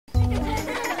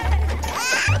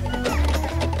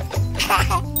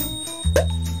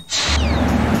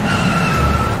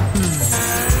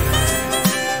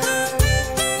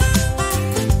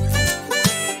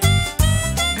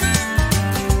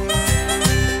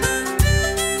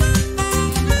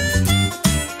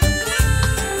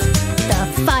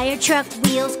truck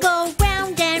wheels go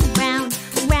round and round,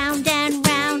 round and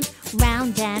round,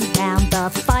 round and round. The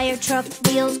fire truck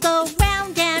wheels go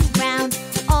round and round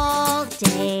all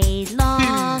day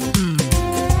long.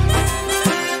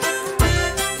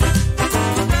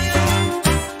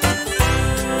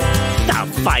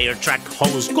 The fire truck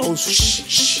hose goes shh,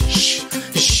 shh, shh,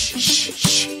 shh,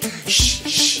 shh, shh,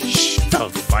 shh. The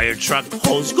fire truck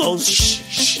hose goes shh,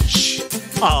 shh, shh,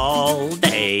 all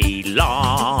day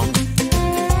long.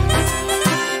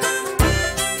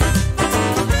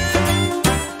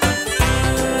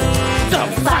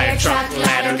 The fire truck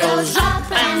ladder goes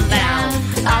up and down,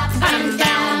 up and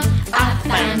down, up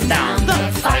and down.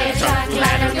 The fire truck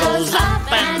ladder goes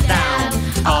up and down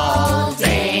all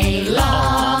day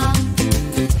long.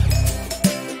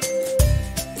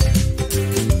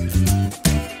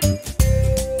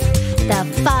 The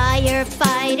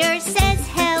firefighter says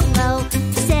hello,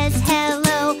 says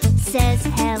hello, says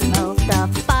hello. The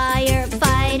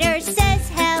firefighter says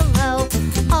hello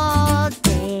all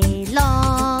day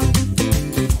long.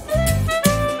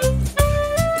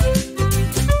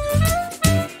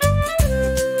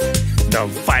 The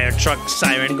fire truck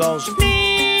siren goes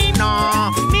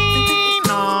nee-naw,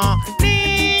 nee-naw,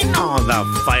 nee-naw. The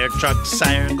fire truck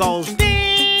siren goes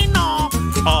nee-naw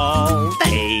all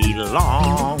day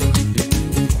long.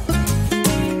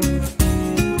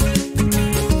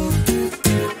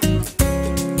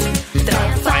 The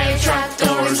fire truck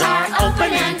doors are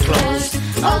open and closed,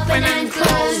 open and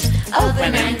closed,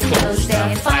 open and closed.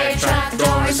 The fire truck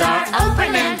doors are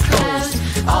open and closed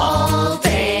all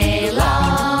day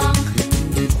long.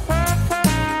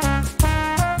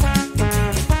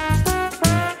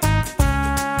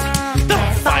 The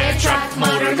fire truck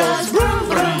motor goes vroom,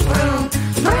 vroom, vroom,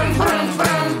 vroom, vroom,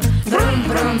 vroom, vroom,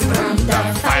 vroom, vroom. The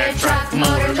fire truck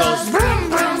motor goes vroom,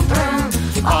 vroom,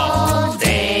 vroom, all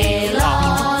day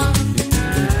long.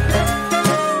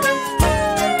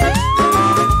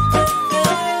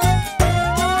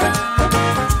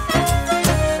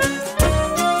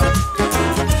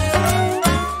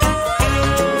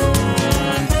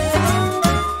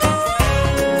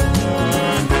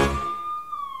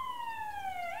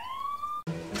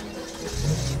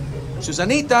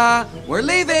 Susanita, we're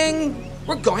leaving.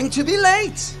 We're going to be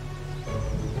late.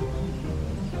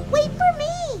 Wait for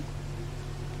me!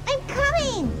 I'm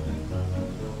coming!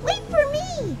 Wait for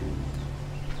me!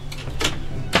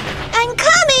 I'm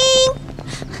coming!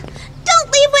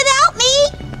 Don't leave without me!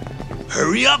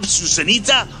 Hurry up,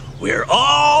 Susanita. We're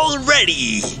all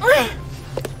ready.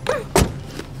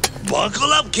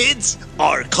 Buckle up, kids.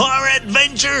 Our car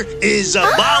adventure is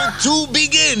about to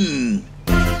begin.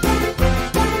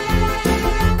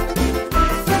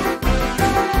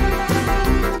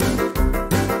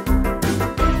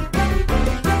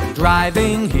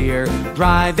 Driving here,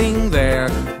 driving there,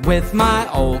 with my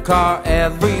old car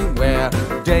everywhere.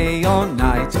 Day or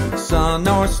night, sun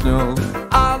or snow,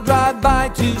 I'll drive by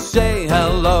to say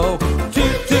hello.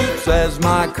 Toot toot says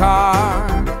my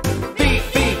car, beep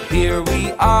beep, here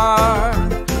we are.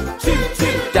 Toot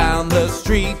toot down the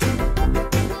street,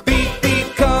 beep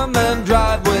beep, come and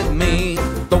drive with me.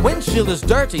 The windshield is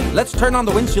dirty, let's turn on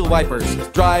the windshield wipers.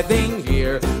 Driving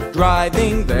here,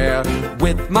 driving there,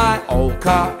 with my old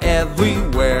car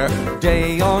everywhere.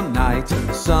 Day or night,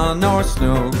 sun or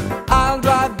snow, I'll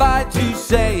drive by to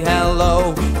say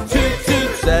hello. Toot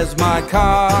toot says my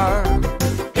car,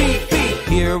 beep beep,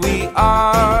 here we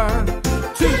are.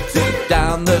 Toot toot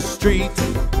down the street,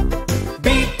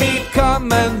 beep beep,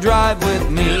 come and drive with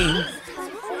me.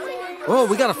 Oh,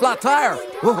 we got a flat tire.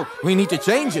 Oh, we need to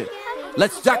change it.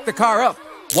 Let's jack the car up.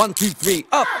 1, 2, 3,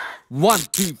 up. 1,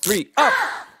 2, 3, up.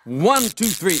 1, 2,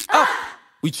 3, up.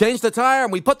 We change the tire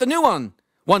and we put the new one.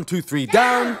 1, 2, 3,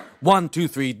 down. 1, 2,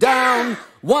 3, down.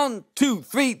 1, 2,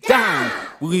 3, down.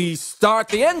 We start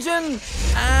the engine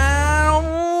and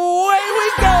away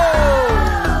we go.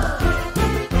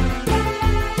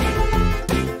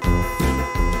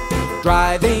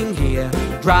 Driving here,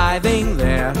 driving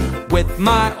there, with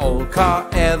my old car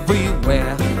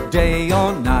everywhere. Day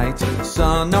or night,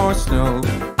 sun or snow,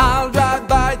 I'll drive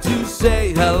by to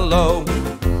say hello.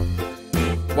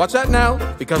 Watch out now,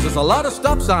 because there's a lot of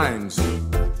stop signs.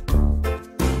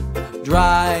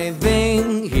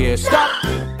 Driving here, stop.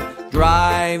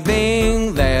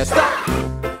 Driving there, stop.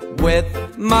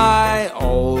 With my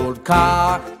old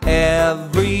car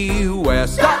everywhere,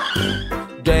 stop.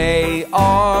 Day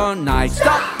or night,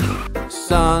 stop.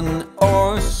 Sun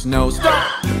or snow,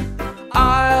 stop.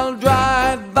 I'll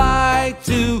drive by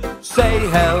to say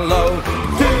hello.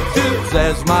 Toot toot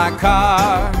says my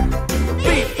car,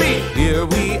 beep beep, here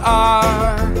we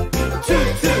are.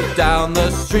 Toot toot down the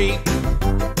street,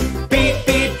 beep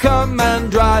beep, come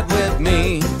and drive with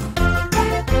me.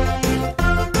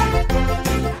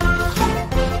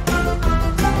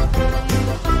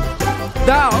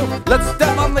 Now, let's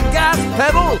step on the gas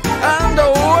pedal and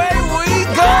away we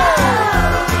go!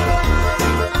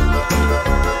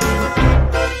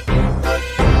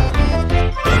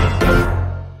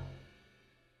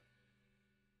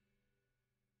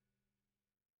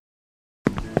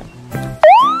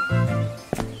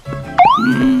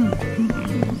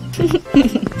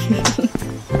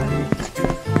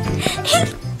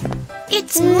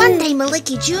 It's Monday,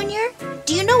 Miliki Jr.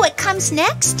 Do you know what comes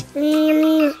next?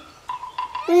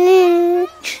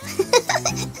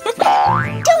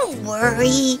 Don't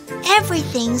worry.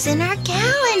 Everything's in our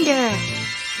calendar.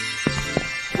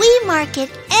 We mark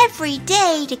it every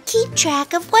day to keep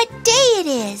track of what day it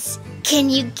is. Can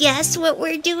you guess what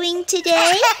we're doing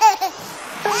today?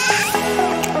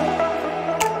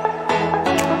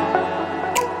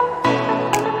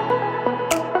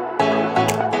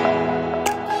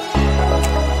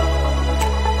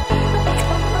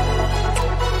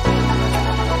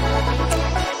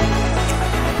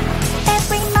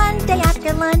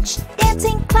 Lunch,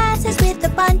 dancing classes with a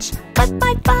bunch. But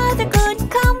my father couldn't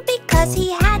come because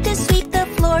he had to sweep the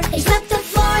floor. He swept the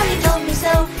floor, he told me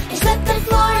so. He swept the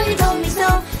floor, he told me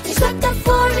so. He swept the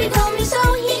floor, he told me so.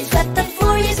 He swept the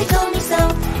floor, yes, he told me so.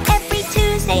 Every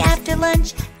Tuesday after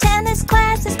lunch, tennis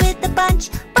classes with a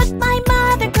bunch. But my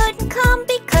mother couldn't come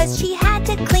because she had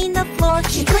to clean the floor.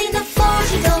 She cleaned the floor,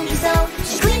 she told me so.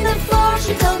 She cleaned the floor,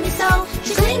 she told me so.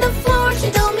 She cleaned the floor, she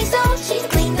told me so. She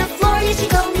cleaned the floor, yes, she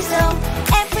told me so.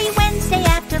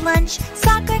 Lunch,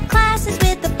 soccer classes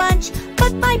with a bunch.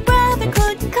 But my brother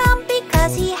couldn't come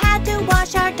because he had to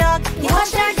wash our dog. He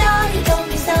washed our dog, he told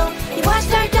me so. He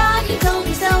washed our dog, he told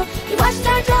me so. He washed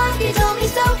our dog, he told me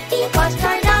so. He washed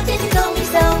our dog, and he told me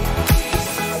so.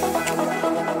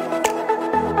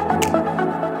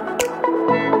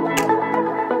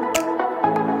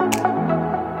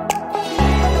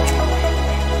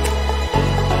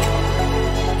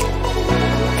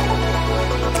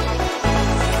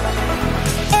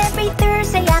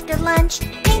 Lunch,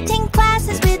 painting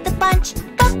classes with a bunch.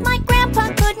 But my grandpa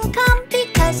couldn't come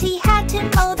because he had to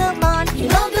mow the lawn. He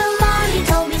mowed the lawn, he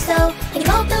told me so. He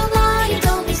mowed the lawn, he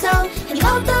told me so. He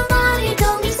mowed the lawn, he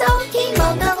told me so. He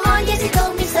mowed the lawn, yes, he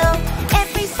told me so.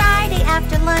 Every Friday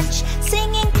after lunch,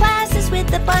 singing classes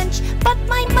with a bunch. But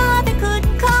my mother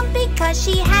couldn't come because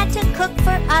she had to cook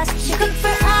for us. She cooked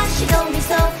for us, she told me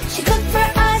so. She cooked for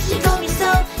us, she told me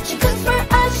so. She cooked for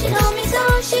us, she told me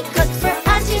so. She cooked for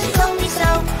us, yes, she told me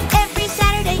so.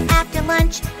 After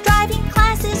lunch, driving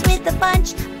classes with a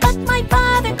bunch. But my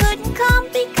father couldn't come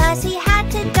because he had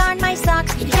to darn my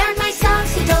socks. He darned my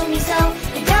socks, he told me so.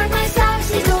 He darned my socks,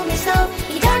 he told me so.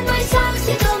 He darned my socks,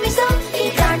 he told me so. He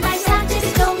darned my socks,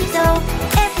 he told me so.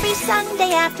 Every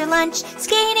Sunday after lunch,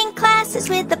 skating classes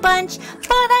with a bunch.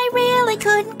 But I really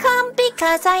couldn't come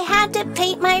because I had to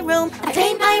paint my room. I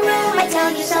paint my room, I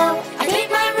tell you so. I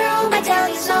paint my room, I tell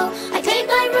you so. I paint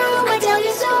my room, I tell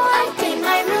you so. I paint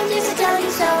my room, yes, I tell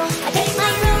you so. I paint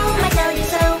my room, I tell you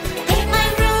so. Paint my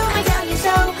room, I tell you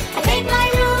so. I paint my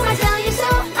room, I tell you so.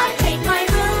 I paint my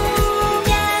room,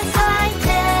 yes, I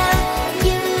tell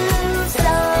you so.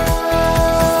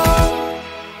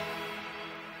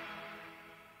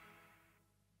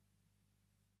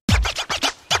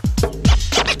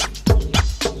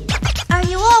 Are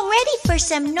you all ready for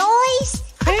some noise?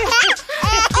 All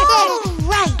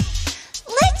right.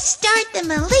 Let's start the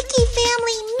Miliki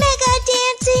family mega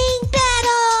dancing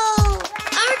battle!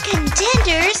 Our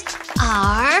contenders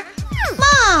are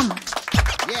Mom,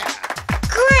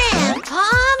 Grandpa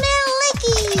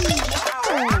Miliki,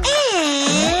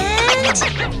 and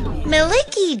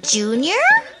Miliki Jr.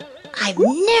 I've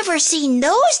never seen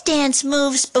those dance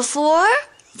moves before.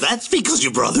 That's because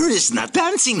your brother is not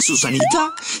dancing,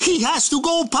 Susanita. He has to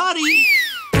go potty.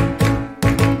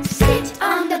 Sit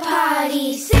on the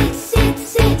potty, sit, sit,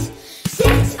 sit.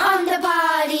 Sit on the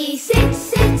potty, sit,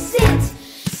 sit, sit.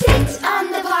 Sit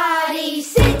on the potty,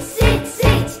 sit, sit,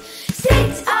 sit.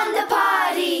 Sit on the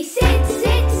potty, sit,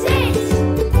 sit, sit.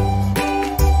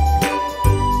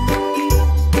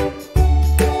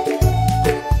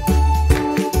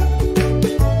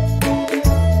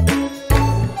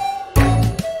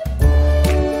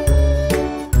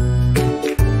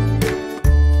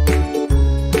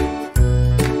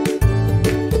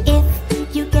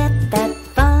 If you get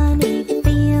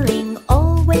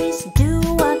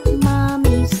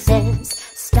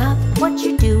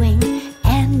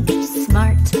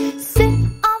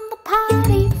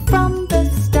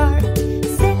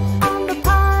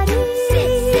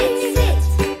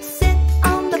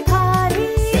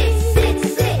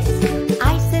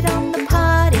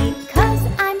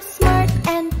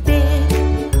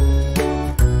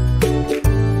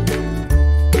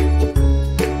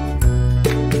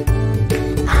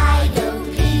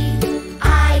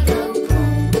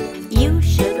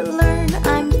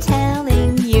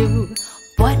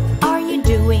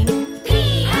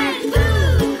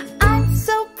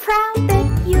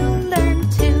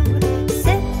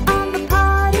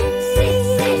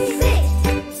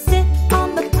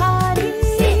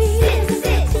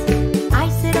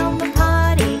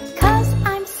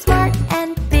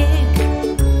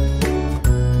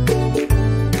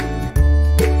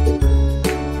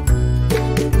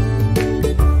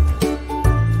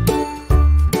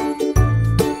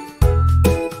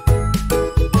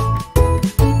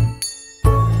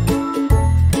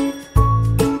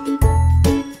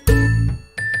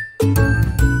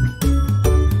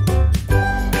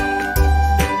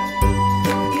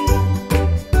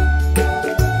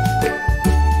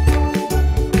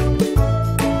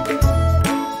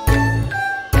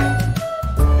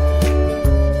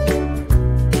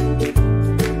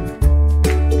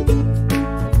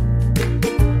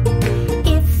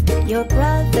your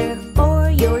brother or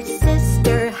your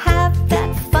sister have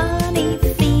that funny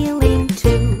feeling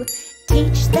too.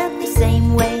 Teach them the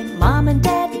same way Mom and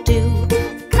Dad do,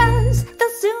 'cause they'll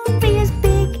soon be as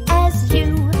big as you.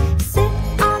 Sit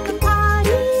on the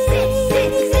potty. Sit,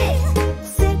 sit, sit.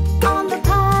 Sit on the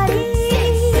potty.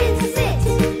 Sit, sit,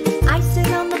 sit. I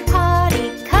sit on the potty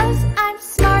 'cause I'm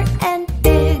smart and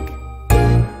big.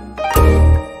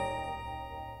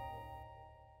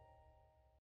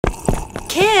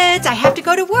 Kids, I have to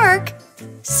go to work.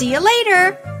 See you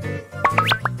later.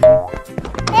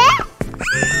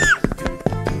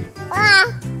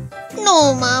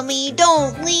 No, Mommy,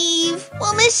 don't leave.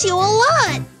 We'll miss you a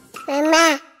lot.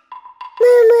 Mama.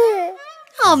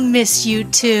 I'll miss you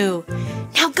too.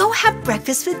 Now go have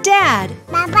breakfast with Dad.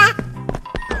 Baba.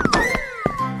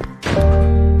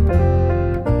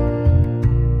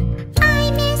 I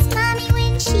miss Mommy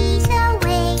when she's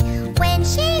away, when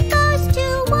she goes to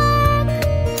work.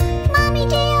 Mommy,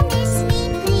 do you miss me?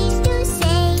 Please do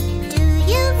say, do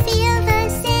you feel the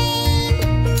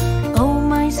same? Oh,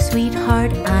 my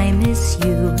sweetheart, I miss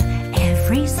you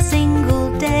every single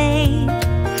day.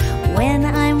 When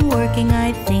I'm working,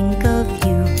 I think of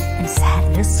you, and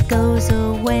sadness goes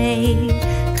away.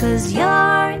 'Cause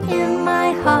you're in my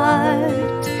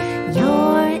heart,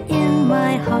 you're in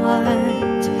my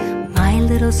heart. My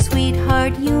little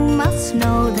sweetheart, you must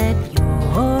know that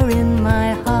you're in my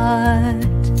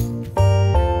heart.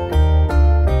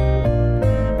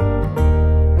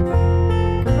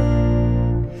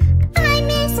 I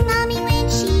miss Mommy when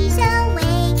she's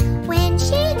away, when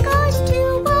she goes to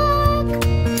work.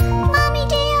 Mommy,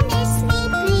 do you miss me?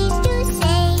 Please do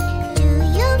say, do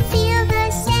you feel the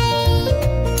same?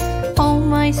 Oh,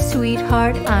 my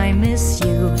sweetheart, I miss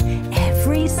you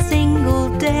every single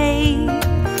day.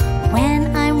 When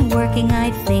I'm working,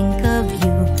 I think of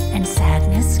you, and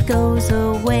sadness goes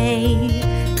away.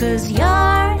 'Cause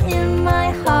you're in my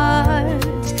heart,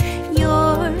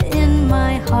 you're in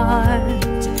my heart.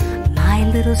 My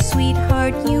little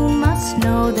sweetheart, you must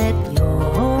know that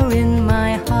you're in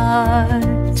my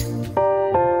heart.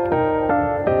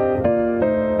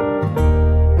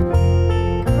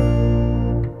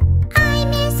 I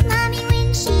miss Mommy when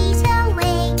she's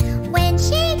away, when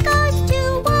she goes to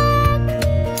work.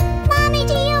 Mommy,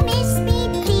 do you miss me?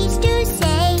 Please do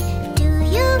say, do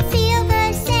you feel the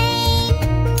same?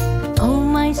 Oh,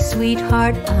 my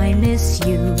sweetheart, I miss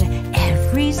you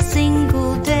every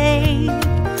single day.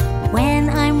 When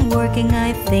I'm working,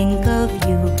 I think of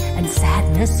you, and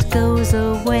sadness goes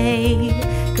away.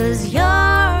 'Cause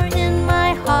you're in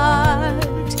my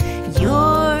heart,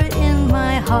 you're in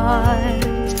my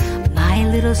heart. My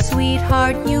little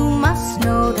sweetheart, you must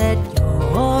know that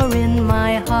you're in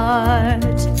my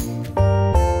heart.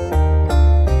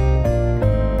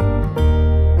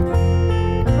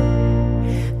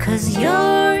 'Cause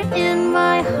you're in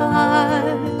my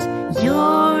heart,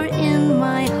 you're in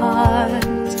my heart.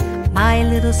 My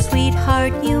little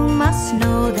sweetheart, you must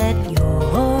know that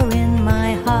you're in my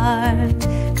heart.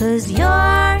 'Cause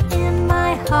you're in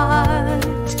my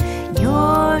heart,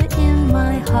 you're in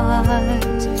my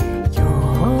heart.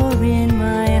 You're in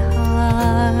my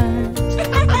heart.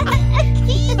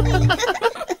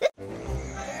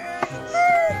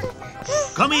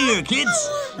 Come here, kids.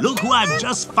 Look who I've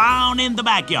just found in the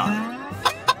backyard.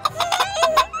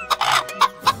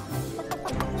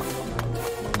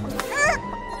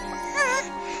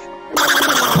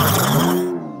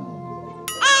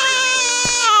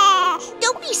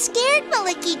 Don't be scared,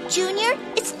 Miliki Jr.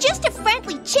 It's just a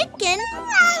friendly chicken.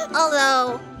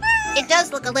 Although, it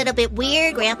does look a little bit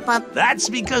weird, Grandpa. That's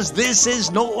because this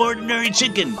is no ordinary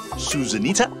chicken.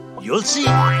 Susanita, you'll see.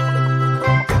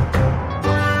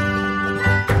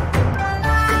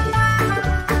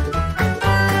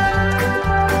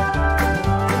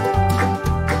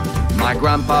 My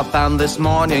grandpa found this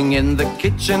morning in the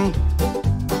kitchen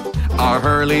a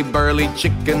hurly-burly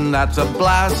chicken that's a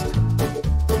blast.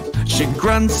 She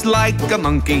grunts like a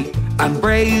monkey and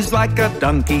brays like a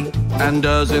donkey and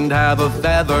doesn't have a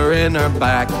feather in her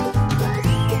back.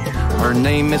 Her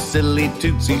name is Silly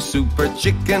Tootsie Super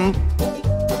Chicken,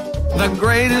 the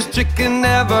greatest chicken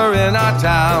ever in our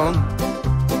town.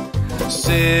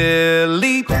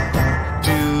 Silly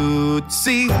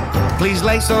Tootsie, please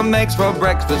lay some eggs for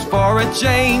breakfast for a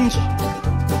change.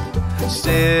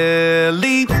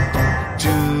 Silly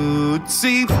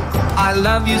Tootsie, I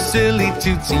love you, Silly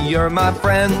Tootsie, you're my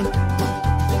friend.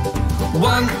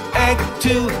 1 egg,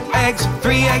 2 eggs,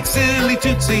 3 eggs, Silly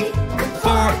Tootsie.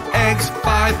 4 eggs,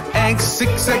 5 eggs,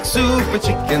 6 eggs, Super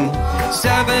Chicken.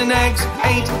 7 eggs,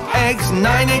 8 eggs,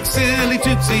 9 eggs, Silly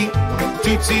Tootsie.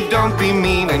 Tootsie, don't be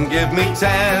mean and give me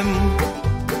 10.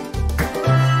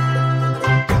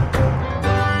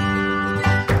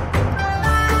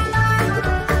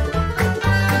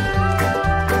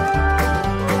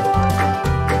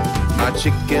 A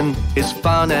chicken is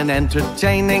fun and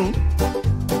entertaining,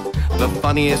 the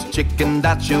funniest chicken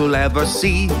that you'll ever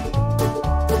see.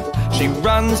 She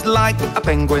runs like a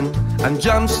penguin and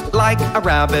jumps like a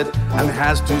rabbit and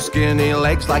has two skinny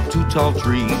legs like two tall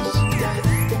trees.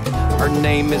 Her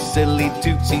name is Silly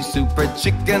Tootsie Super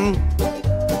Chicken,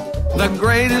 the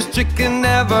greatest chicken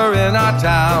ever in our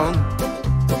town.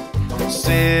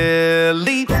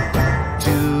 Silly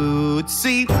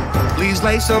Tootsie, please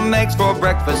lay some eggs for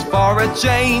breakfast for a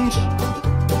change.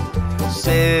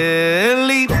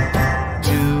 Silly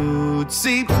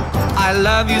Tootsie, I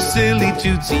love you, Silly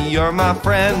Tootsie, you're my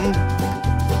friend.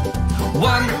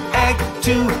 1 egg,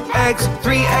 2 eggs,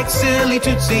 3 eggs, Silly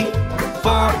Tootsie.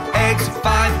 4 eggs,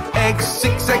 5 eggs,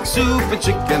 6 eggs, Super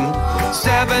Chicken.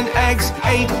 7 eggs,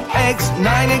 8 eggs,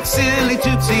 9 eggs, Silly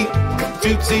Tootsie.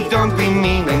 Tootsie, don't be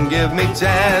mean and give me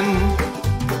 10.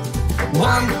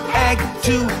 1 egg,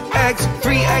 2 eggs,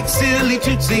 3 eggs, Silly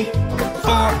Tootsie.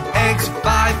 4 eggs,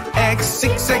 5 eggs,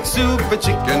 6 eggs, Super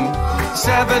Chicken.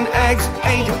 7 eggs,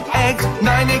 8 eggs,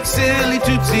 9 eggs, Silly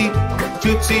Tootsie.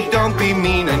 Tootsie, don't be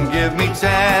mean and give me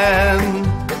 10.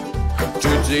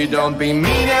 Tootsie, don't be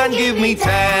mean and give me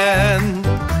 10.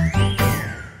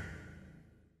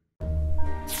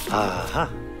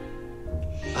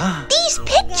 These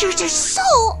pictures are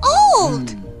so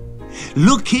old.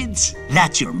 Look, kids,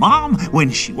 that's your mom when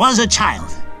she was a child.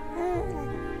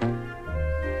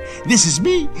 This is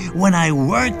me when I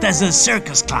worked as a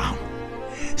circus clown.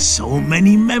 So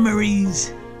many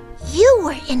memories. You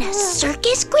were in a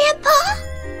circus, Grandpa?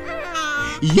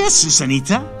 Yes,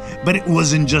 Susanita, but it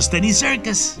wasn't just any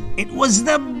circus. It was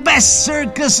the best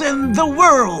circus in the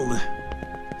world.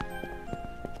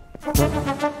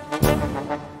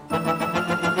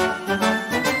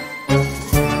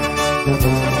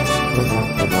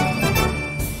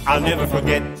 I'll never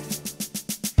forget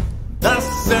the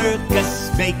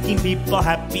circus, making people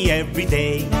happy every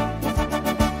day.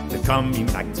 They're coming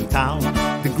back to town,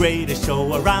 the greatest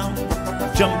show around.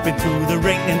 Jump into the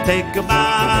ring and take a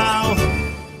bow.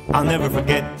 I'll never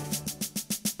forget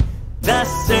the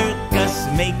circus,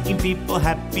 making people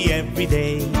happy every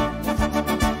day.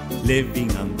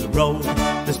 Living on the road,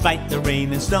 despite the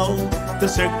rain and snow, the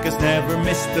circus never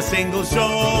missed a single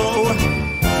show.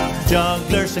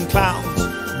 Jugglers and clowns,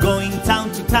 going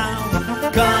town to town,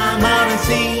 come out and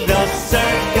see the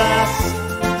circus.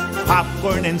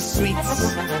 Popcorn and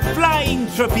sweets, flying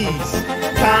trapeze,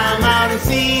 come out and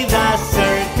see the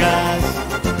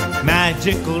circus.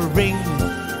 Magical ring,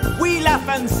 we laugh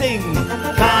and sing,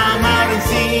 come out and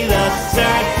see the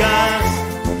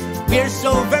circus. We're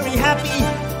so very happy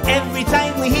every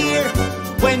time we hear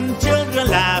when children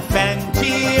laugh and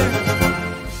cheer.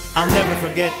 I'll never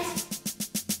forget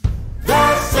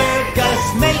the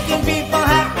circus, making people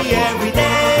happy every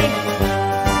day.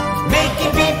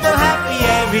 Making people happy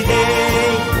every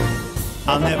day.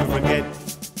 I'll never forget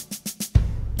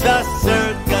the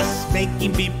circus,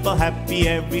 making people happy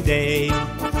every day.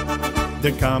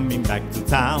 They're coming back to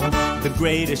town, the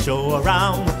greatest show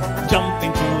around. Jump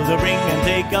into the ring and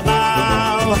take a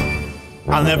bow.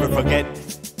 I'll never forget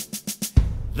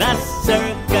the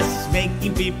circus,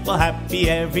 making people happy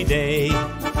every day.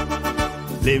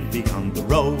 Living on the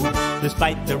road,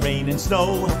 despite the rain and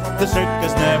snow, the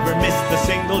circus never missed a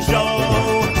single show.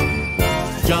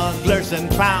 Jugglers and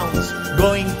clowns,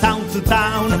 going town to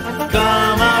town,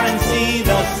 come out and see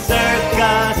the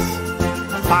circus.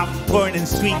 Popcorn and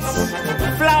sweets,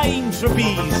 flying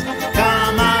trapeze,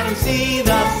 come out and see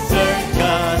the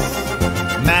circus.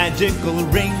 Magical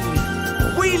ring,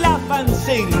 we laugh and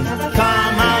sing,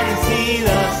 come out and see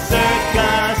the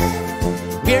circus.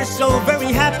 We're so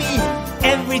very happy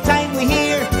every time we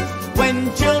hear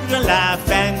when children laugh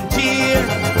and cheer.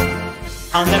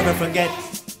 I'll never forget